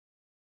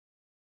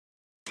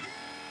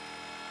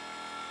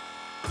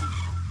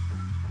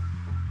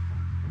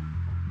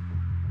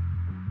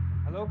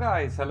Hello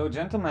guys, hello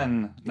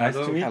gentlemen. Nice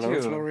to meet Hello,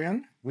 you.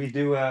 Florian. We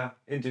do an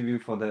interview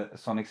for the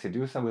Sonic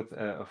Seducer with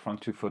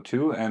Front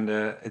 242, and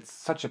it's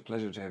such a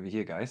pleasure to have you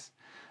here, guys.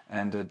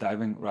 And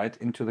diving right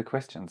into the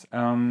questions.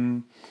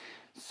 How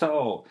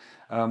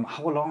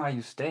long are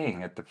you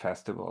staying at the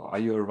festival? Are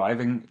you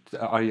arriving?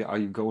 Are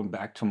you going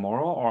back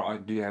tomorrow, or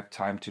do you have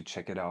time to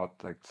check it out,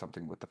 like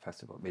something with the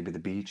festival, maybe the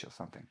beach or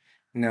something?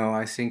 No,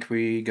 I think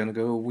we're gonna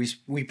go.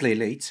 We play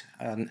late,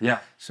 Yeah.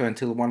 so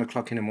until 1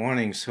 o'clock in the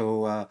morning.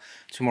 So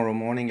tomorrow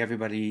morning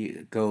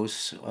everybody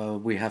goes.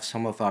 We have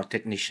some of our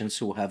technicians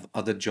who have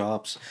other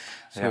jobs,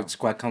 so Yeah. it's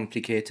quite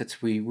complicated.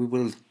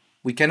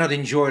 We cannot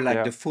enjoy like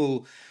Yeah. the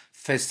full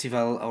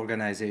festival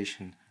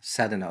organization.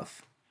 Sad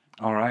enough.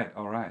 All right,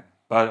 all right.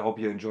 But I hope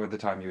you enjoyed the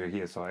time you were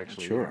here. So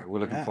actually, Sure, we're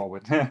looking yeah.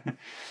 forward.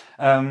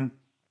 um,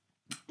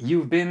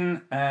 you've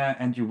been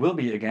and you will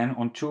be again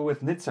on tour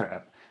with Nitzer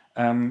app.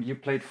 You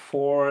played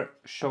 4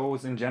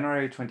 shows in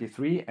January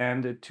 23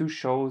 and 2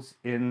 shows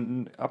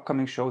in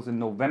upcoming shows in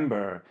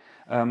November.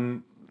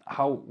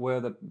 How were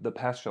the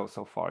past shows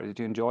so far? Did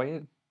you enjoy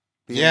it?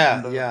 Being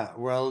on the- Yeah.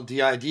 Well,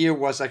 the idea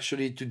was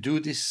actually to do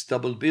this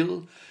double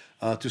bill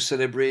to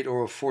celebrate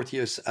our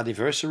 40th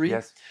anniversary.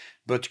 Yes.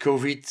 But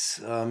COVID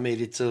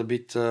made it a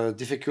bit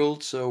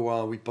difficult,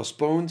 so we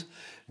postponed.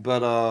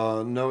 But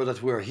now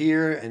that we're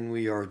here and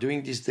we are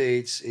doing these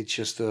dates, it's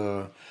just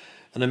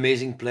an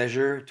amazing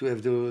pleasure to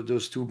have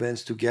those two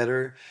bands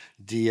together.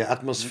 The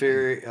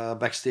atmosphere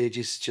backstage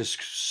is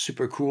just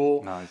super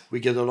cool. Nice. We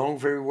get along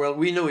very well.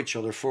 We know each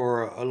other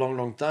for a long,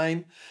 long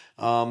time.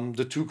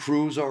 The two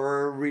crews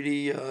are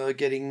really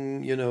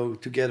getting,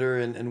 together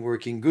and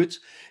working good.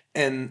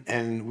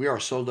 And we are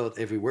sold out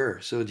everywhere.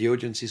 So the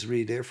audience is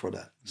really there for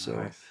that. So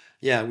Nice.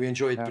 yeah, we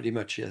enjoy it Yeah. pretty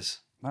much, yes.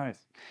 Nice.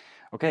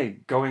 Okay,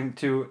 going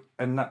to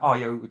oh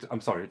yeah,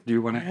 I'm sorry. Do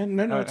you want to?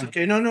 No, it's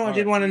okay. No, I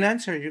didn't want an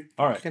answer. You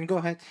All right. can go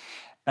ahead.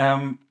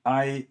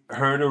 I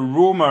heard a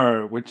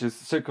rumor which is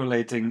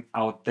circulating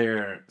out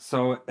there.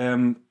 So,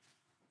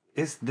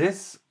 is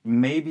this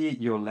maybe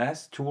your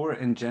last tour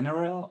in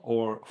general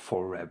or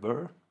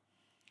forever?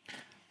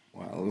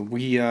 Well,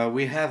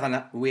 we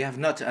have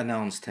not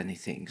announced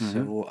anything,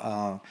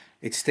 so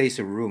it stays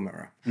a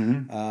rumor.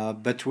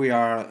 But we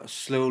are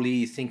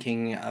slowly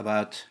thinking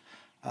about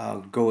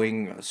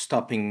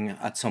stopping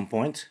at some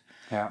point.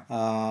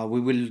 Yeah. We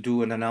will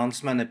do an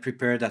announcement and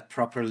prepare that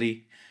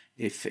properly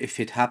if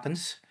it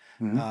happens,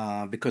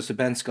 because the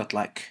band's got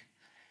like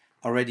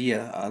already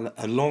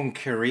a long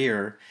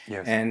career,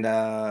 Yes. and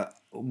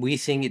we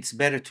think it's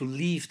better to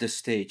leave the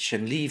stage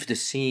and leave the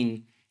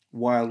scene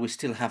while we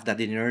still have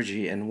that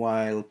energy and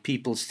while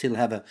people still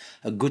have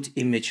a good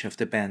image of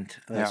the band,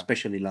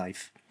 especially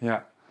live.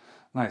 Yeah.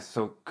 Nice.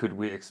 So, could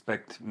we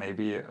expect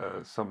maybe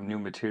some new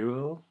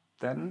material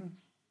then?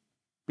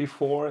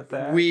 Before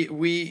that,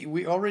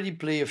 We already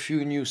play a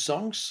few new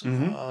songs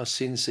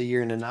since a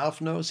year and a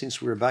half now,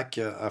 since we're back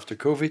after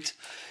COVID,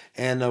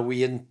 and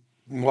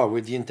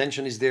with the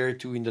intention is there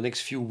to in the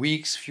next few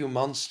weeks, few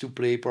months to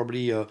play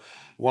probably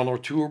 1 or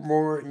 2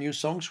 more new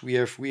songs. We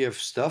have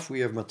stuff,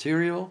 we have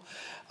material,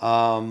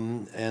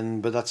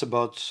 but that's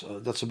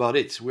about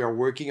it. We are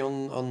working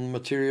on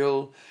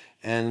material.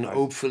 And Nice.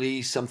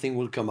 hopefully something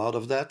will come out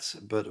of that,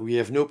 but we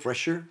have no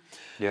pressure.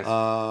 Yes.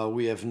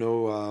 We have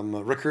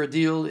no record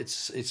deal.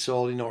 It's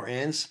all in our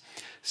hands.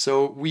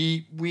 So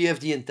we have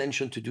the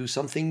intention to do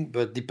something,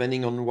 but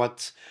depending on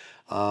what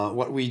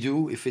we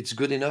do, if it's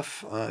good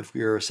enough, if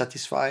we are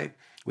satisfied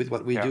with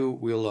what we do,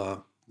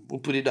 we'll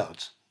put it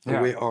out a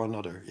way or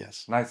another.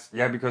 Yes. Nice.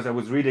 Yeah, because I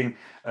was reading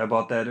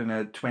about that in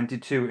a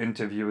 22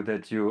 interview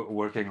that you're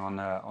working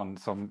on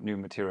some new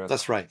material.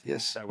 That's right.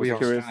 Yes. I was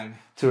curious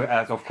to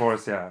ask. Of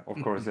course, yeah.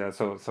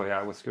 So yeah,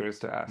 I was curious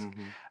to ask.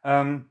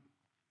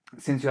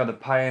 Since you are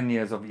the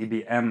pioneers of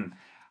EBM,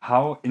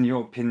 how, in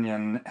your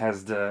opinion,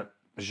 has the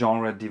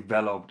genre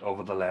developed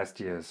over the last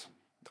years,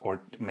 or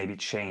maybe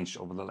changed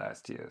over the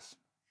last years?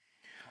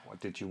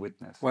 What did you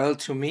witness? Well,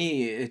 to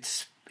me,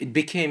 it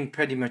became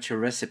pretty much a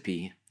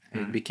recipe.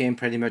 It became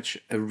pretty much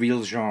a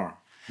real genre.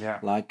 Yeah.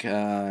 Like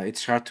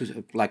it's hard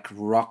to like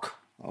rock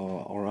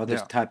or other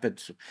type.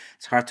 It's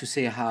hard to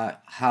say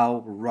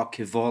how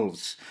rock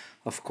evolves.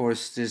 Of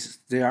course,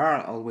 there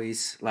are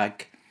always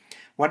like.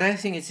 What I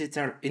think is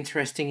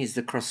interesting is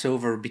the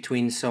crossover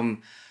between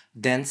some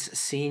dance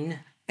scene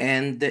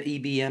and the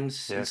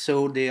EBMs. Yes.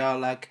 So they are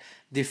like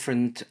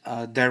different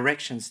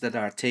directions that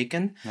are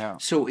taken. Yeah.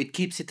 So it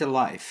keeps it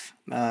alive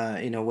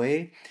in a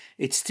way.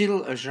 It's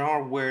still a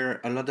genre where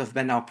a lot of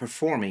bands are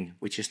performing,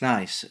 which is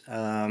nice.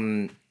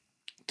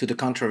 To the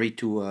contrary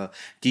to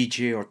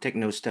DJ or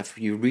techno stuff,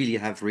 you really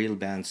have real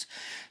bands.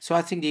 So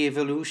I think the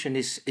evolution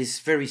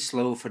is very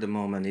slow for the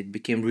moment. It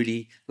became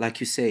really,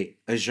 like you say,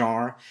 a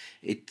genre.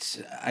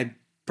 I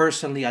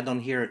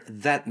don't hear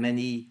that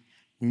many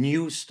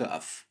new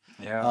stuff.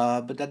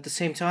 Yeah. But at the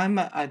same time,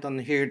 I don't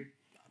hear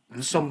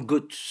some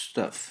good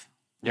stuff.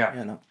 Yeah.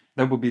 You know.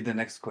 That would be the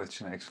next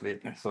question, actually.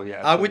 So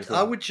yeah, I would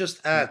absolutely.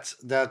 just add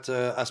that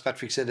as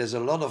Patrick said, there's a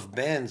lot of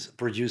bands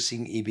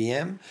producing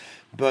EBM,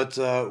 but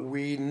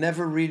we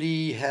never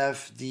really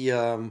have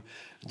the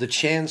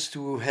chance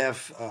to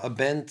have a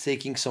band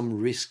taking some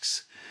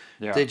risks.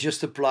 Yeah. They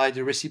just apply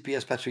the recipe,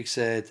 as Patrick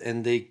said,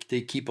 and they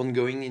keep on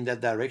going in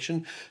that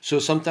direction. So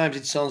sometimes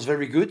it sounds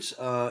very good.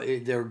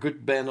 They're a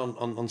good band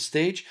on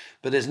stage,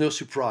 but there's no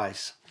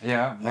surprise.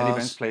 Yeah, many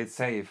bands play it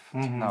safe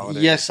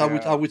nowadays. Yes, I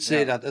Yeah, would say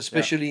yeah, that,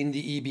 especially in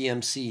the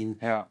EBM scene.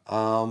 Yeah.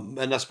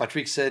 And as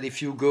Patrick said,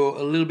 if you go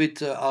a little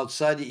bit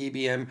outside the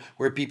EBM,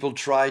 where people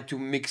try to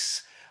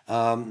mix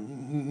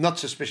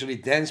not especially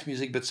dance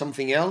music, but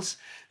something else.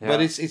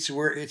 But it's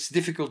where it's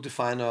difficult to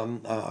find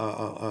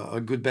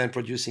a good band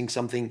producing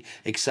something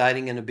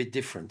exciting and a bit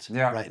different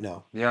right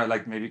now. Yeah,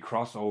 like maybe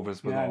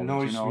crossovers with all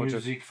noise you know,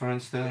 music, for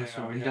instance,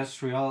 or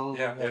industrial.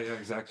 Yeah,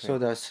 exactly. So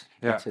that's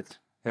it.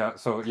 Yeah,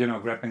 so you know,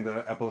 grabbing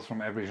the apples from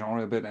every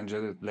genre a bit and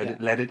just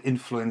let it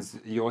influence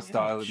your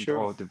style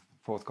or the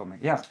forthcoming.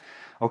 Yeah,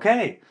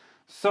 okay.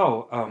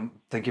 So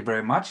thank you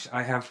very much.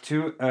 I have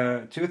two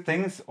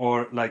things,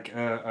 or like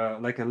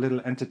a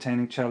little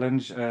entertaining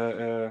challenge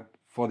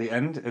for the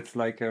end. It's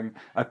like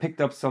I picked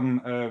up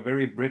some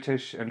very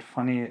British and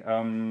funny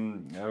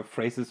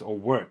phrases or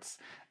words,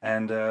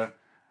 and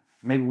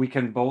maybe we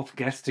can both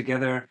guess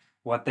together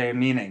what they're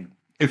meaning,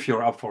 if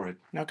you're up for it.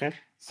 Okay.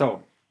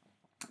 So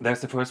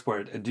there's the first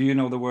word. Do you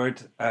know the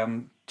word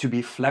to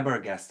be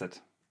flabbergasted?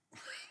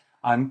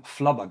 I'm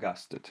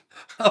flabbergasted.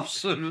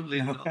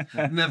 Absolutely not.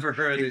 Never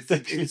heard it.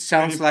 It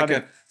sounds like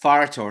a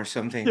fart or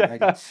something.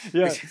 Yeah,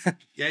 yeah.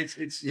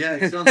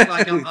 It sounds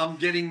like I'm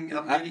getting.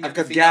 I've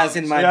got gas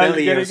in my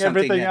belly you're or getting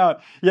something. everything out.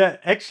 Yeah,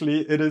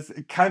 actually, it is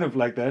kind of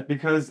like that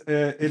because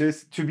it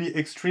is to be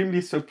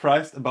extremely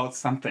surprised about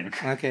something.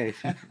 Okay.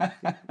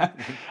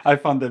 I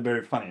found that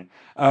very funny.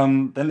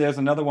 Then there's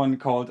another one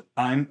called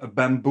I'm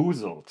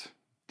bamboozled.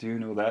 Do you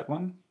know that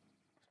one?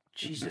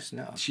 Jesus,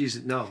 no.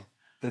 No.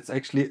 That's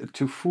actually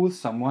to fool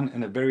someone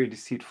in a very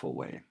deceitful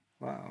way.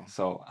 Wow.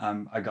 So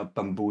I got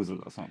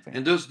bamboozled or something.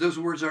 And those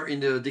words are in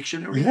the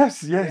dictionary?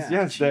 Yes. Yeah,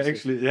 They're Jesus.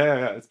 actually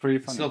it's pretty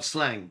funny. It's not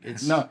slang.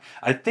 It's No,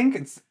 I think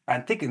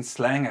in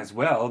slang as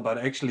well, but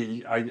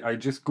actually I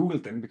just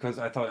Googled them because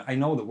I thought I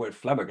know the word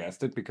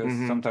flabbergasted because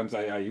sometimes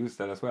I use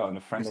that as well. And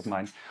a friend of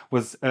mine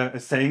was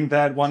saying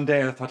that one day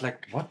and I thought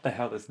like, what the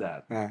hell is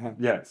that?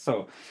 Yeah,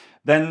 so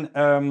then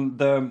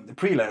the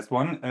pre-last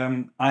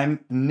one, I'm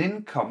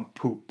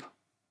nincompoop.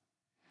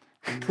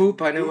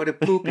 Poop, I know what a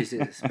poop is,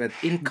 but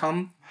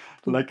income.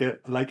 Like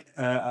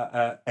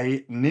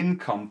a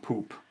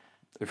nincompoop,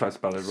 if I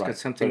spell it It's right. got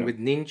something with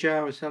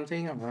ninja or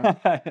something.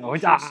 Oh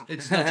yeah.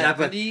 it's not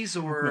Japanese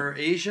or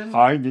Asian.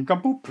 Hi,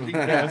 nincompoop.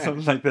 Yeah,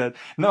 something like that.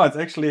 No, it's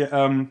actually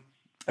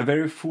a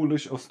very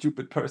foolish or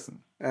stupid person.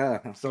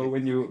 So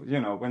when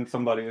when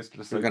somebody is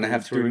just We're like gonna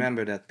have to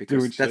remember that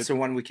because that's the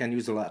one we can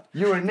use a lot.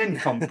 You're a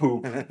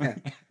nincompoop.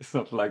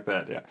 Something like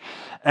that, yeah.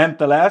 And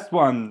the last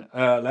one,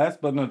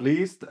 last but not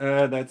least,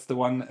 that's the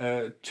one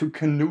to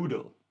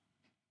canoodle.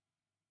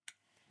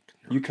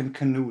 You can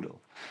canoodle.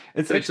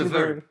 It's So it's a actually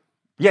very, verb.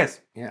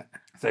 yes. Yeah.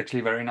 It's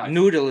actually very nice.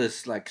 Noodle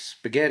is like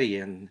spaghetti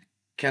and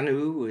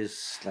canoe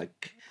is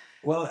like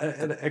Well,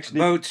 actually,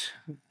 boat.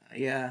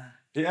 Yeah.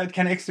 yeah, it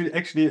can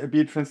actually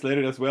be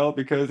translated as well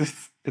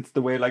because it's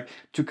the way like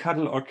to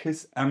cuddle or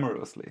kiss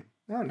amorously.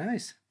 Oh,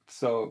 nice.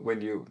 So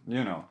when you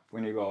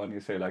go out and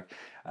you say like,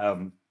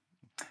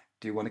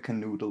 do you want to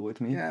canoodle with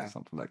me? Yeah.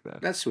 Something like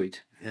that. That's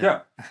sweet.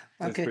 Yeah.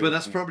 Okay. But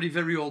that's probably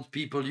very old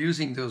people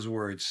using those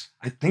words.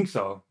 I think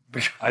so.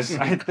 I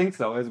think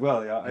so as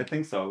well. Yeah, I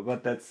think so.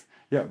 But that's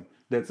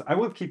I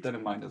will keep that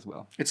in mind as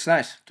well. It's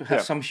nice to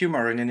have some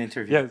humor in an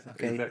interview. Yes,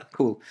 Okay. exactly.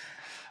 Cool.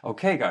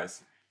 Okay,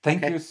 guys.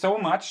 Thank you so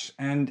much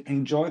and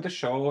enjoy the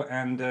show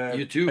and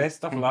You too.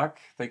 best of luck.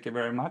 Thank you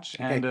very much.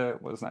 And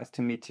it was nice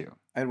to meet you.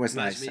 It was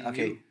Nice nice. meeting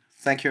Okay. you.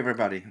 Thank you,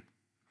 everybody.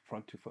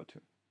 Front 242.